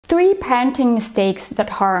3 parenting mistakes that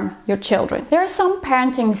harm your children. There are some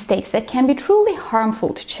parenting mistakes that can be truly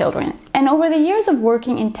harmful to children. And over the years of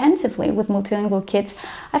working intensively with multilingual kids,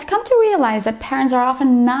 I've come to realize that parents are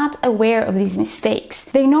often not aware of these mistakes.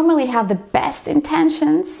 They normally have the best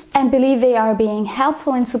intentions and believe they are being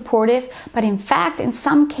helpful and supportive, but in fact, in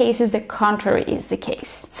some cases, the contrary is the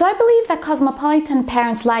case. So I believe that cosmopolitan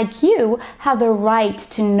parents like you have the right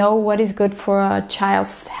to know what is good for a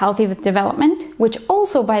child's healthy development, which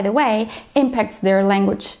also, by the way, impacts their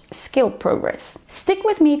language skill progress. Stick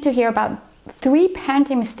with me to hear about 3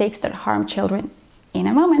 parenting mistakes that harm children in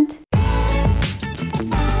a moment.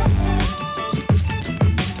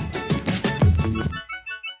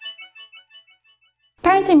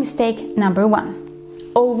 Parenting mistake number 1: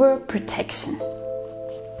 overprotection.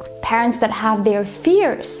 Parents that have their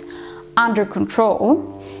fears under control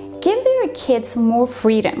give their kids more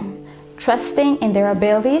freedom, trusting in their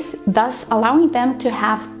abilities, thus allowing them to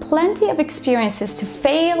have plenty of experiences to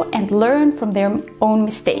fail and learn from their own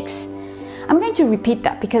mistakes. I'm going to repeat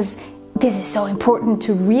that because this is so important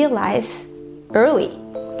to realize early.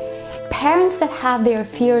 Parents that have their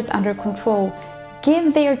fears under control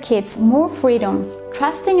give their kids more freedom,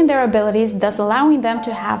 trusting in their abilities, thus allowing them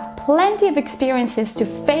to have plenty of experiences to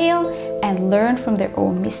fail and learn from their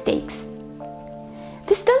own mistakes.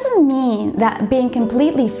 This doesn't mean that being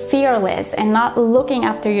completely fearless and not looking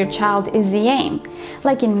after your child is the aim.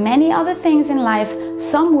 Like in many other things in life,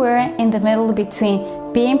 somewhere in the middle between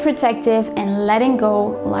being protective and letting go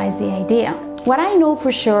lies the idea. What I know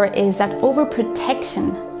for sure is that overprotection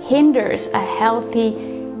hinders a healthy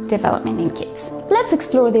development in kids. Let's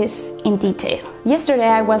explore this in detail. Yesterday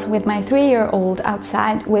I was with my 3-year-old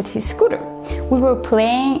outside with his scooter. We were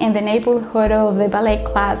playing in the neighborhood of the ballet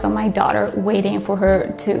class of my daughter, waiting for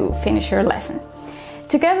her to finish her lesson.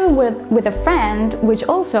 Together with a friend, which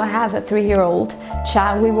also has a 3-year-old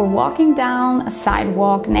child, we were walking down a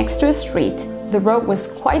sidewalk next to a street. The road was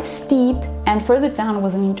quite steep and further down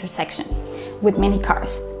was an intersection with many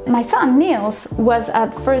cars. My son Niels was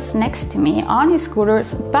at first next to me on his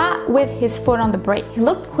scooters, but with his foot on the brake. He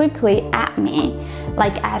looked quickly at me,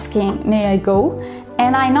 like asking, "May I go?"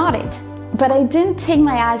 And I nodded. But I didn't take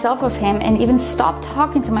my eyes off of him and even stopped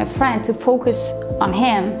talking to my friend to focus on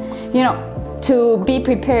him, to be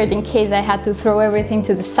prepared in case I had to throw everything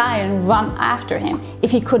to the side and run after him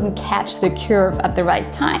if he couldn't catch the curve at the right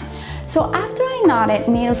time. So after I nodded,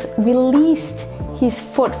 Niels released his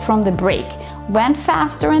foot from the brake, went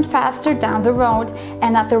faster and faster down the road,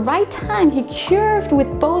 and at the right time he curved with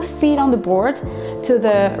both feet on the board to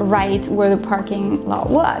the right where the parking lot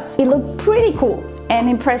was. It looked pretty cool and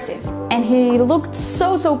impressive, and he looked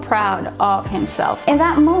so proud of himself. In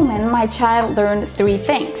that moment, my child learned 3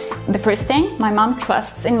 things. The first thing, my mom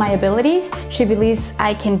trusts in my abilities. She believes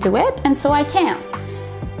I can do it, and so I can.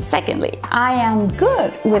 Secondly, I am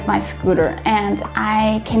good with my scooter and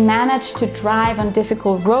I can manage to drive on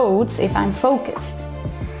difficult roads if I'm focused.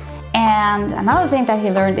 And another thing that he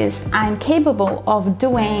learned is I'm capable of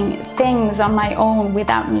doing things on my own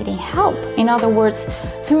without needing help. In other words,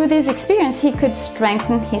 through this experience, he could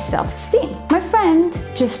strengthen his self-esteem. My friend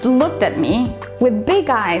just looked at me with big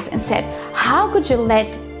eyes and said, "How could you let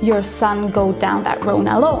your son go down that road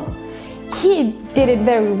alone? He did it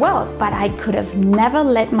very well, but I could have never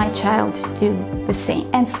let my child do the same."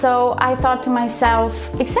 And so I thought to myself,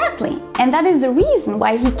 exactly. And that is the reason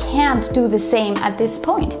why he can't do the same at this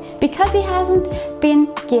point, because he hasn't been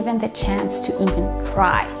given the chance to even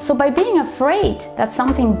try. So by being afraid that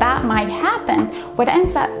something bad might happen, what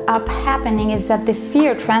ends up happening is that the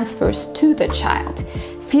fear transfers to the child.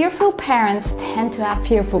 Fearful parents tend to have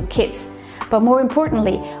fearful kids. But more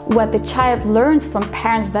importantly, what the child learns from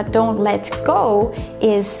parents that don't let go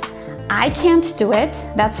is, I can't do it,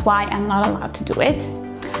 that's why I'm not allowed to do it.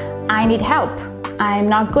 I need help, I'm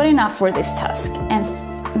not good enough for this task. And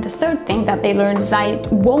the third thing that they learn is, I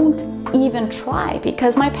won't even try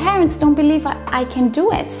because my parents don't believe I can do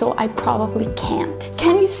it, so I probably can't.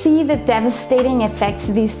 Can you see the devastating effects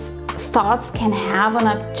these thoughts can have on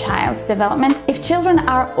a child's development? If children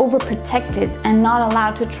are overprotected and not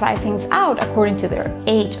allowed to try things out according to their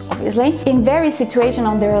age, obviously, in various situations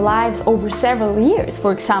on their lives over several years,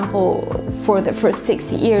 for example, for the first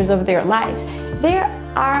 60 years of their lives, they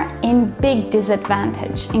are in big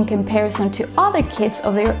disadvantage in comparison to other kids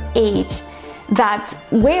of their age that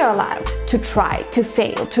were allowed to try, to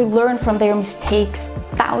fail, to learn from their mistakes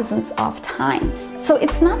thousands of times. So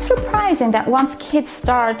it's not surprising that once kids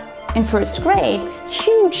start in first grade,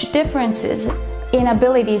 huge differences in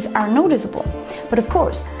abilities are noticeable. But of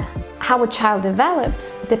course, how a child develops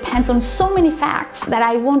depends on so many facts that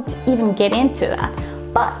I won't even get into that.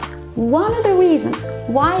 But one of the reasons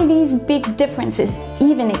why these big differences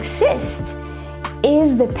even exist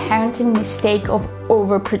is the parenting mistake of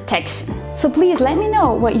overprotection. So please let me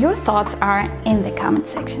know what your thoughts are in the comment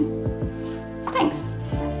section. Thanks.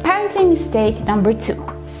 Parenting mistake number 2,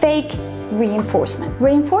 fake reinforcement.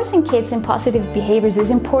 Reinforcing kids in positive behaviors is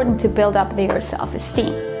important to build up their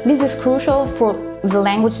self-esteem. This is crucial for the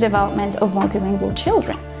language development of multilingual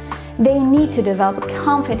children. They need to develop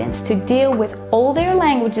confidence to deal with all their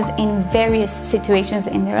languages in various situations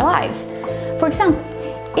in their lives. For example,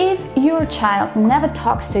 if your child never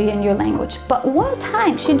talks to you in your language, but one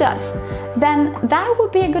time she does, then that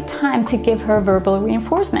would be a good time to give her verbal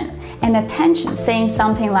reinforcement and attention, saying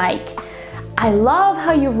something like, "I love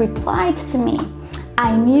how you replied to me.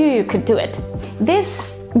 I knew you could do it."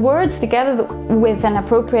 These words, together with an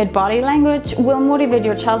appropriate body language, will motivate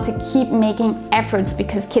your child to keep making efforts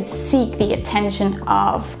because kids seek the attention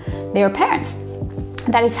of their parents.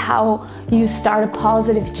 That is how you start a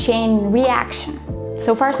positive chain reaction.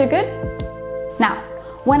 So far, so good? Now,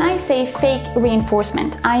 when I say fake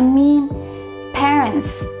reinforcement, I mean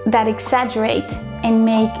parents that exaggerate and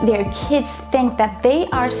make their kids think that they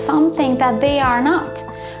are something that they are not.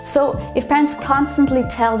 So if parents constantly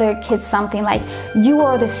tell their kids something like, "You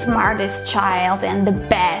are the smartest child and the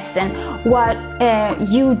best, and what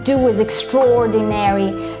you do is extraordinary."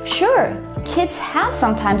 Sure, kids have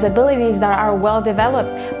sometimes abilities that are well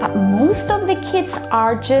developed, but most of the kids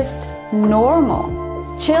are just normal.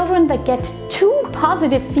 Children that get too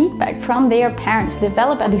positive feedback from their parents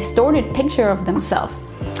develop a distorted picture of themselves.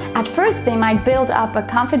 At first, they might build up a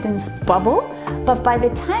confidence bubble, but by the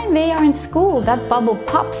time they are in school, that bubble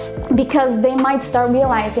pops because they might start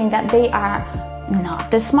realizing that they are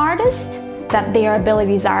not the smartest, that their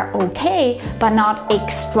abilities are okay, but not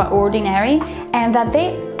extraordinary, and that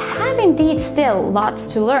they have indeed still lots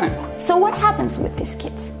to learn. So what happens with these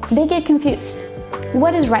kids? They get confused.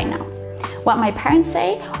 What is right now? What my parents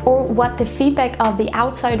say or what the feedback of the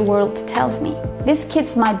outside world tells me? These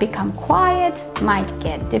kids might become quiet, might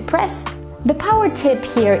get depressed. The power tip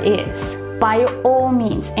here is, by all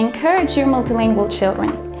means, encourage your multilingual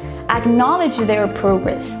children. Acknowledge their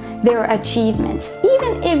progress, their achievements,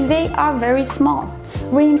 even if they are very small.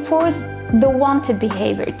 Reinforce the wanted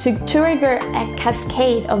behavior to trigger a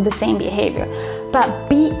cascade of the same behavior. But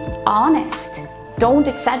be honest. Don't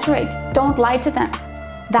exaggerate. Don't lie to them.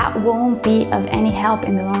 That won't be of any help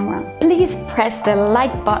in the long run. Please press the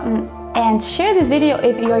like button and share this video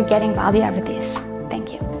if you are getting value out of this.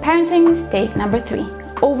 Thank you. Parenting mistake number 3,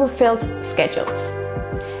 overfilled schedules.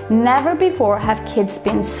 Never before have kids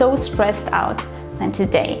been so stressed out than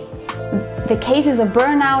today. The cases of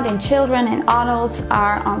burnout in children and adults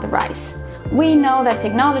are on the rise. We know that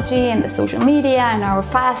technology and the social media and our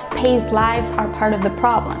fast-paced lives are part of the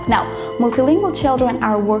problem. Now, multilingual children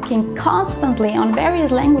are working constantly on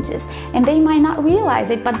various languages, and they might not realize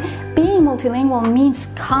it, but being multilingual means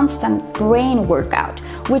constant brain workout,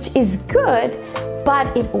 which is good, but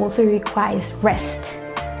it also requires rest.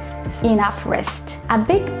 Enough rest. A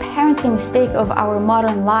big parenting mistake of our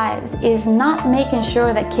modern lives is not making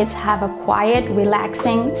sure that kids have a quiet,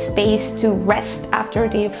 relaxing space to rest after a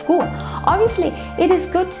day of school. Obviously, it is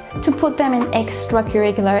good to put them in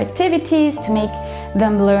extracurricular activities, to make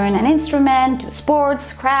them learn an instrument, do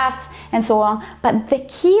sports, crafts, and so on, but the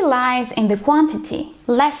key lies in the quantity.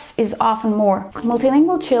 Less is often more.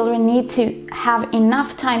 Multilingual children need to have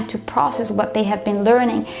enough time to process what they have been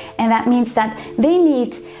learning, and that means that they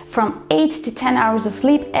need from 8 to 10 hours of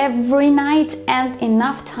sleep every night and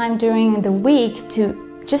enough time during the week to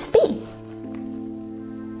just be.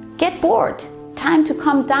 Get bored. Time to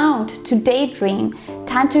calm down, to daydream,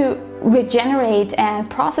 time to regenerate and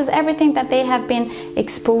process everything that they have been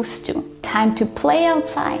exposed to. Time to play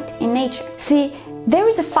outside in nature. See, there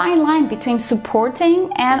is a fine line between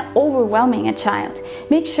supporting and overwhelming a child.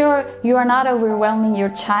 Make sure you are not overwhelming your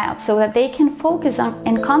child so that they can focus on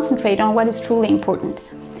and concentrate on what is truly important.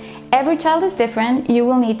 Every child is different. You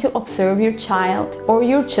will need to observe your child or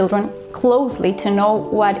your children closely to know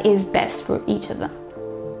what is best for each of them.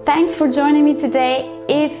 Thanks for joining me today.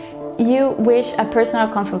 If you wish a personal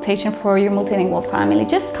consultation for your multilingual family,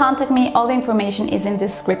 just contact me. All the information is in the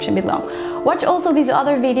description below. Watch also these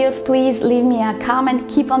other videos. Please leave me a comment.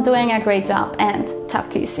 Keep on doing a great job and talk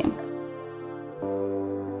to you soon.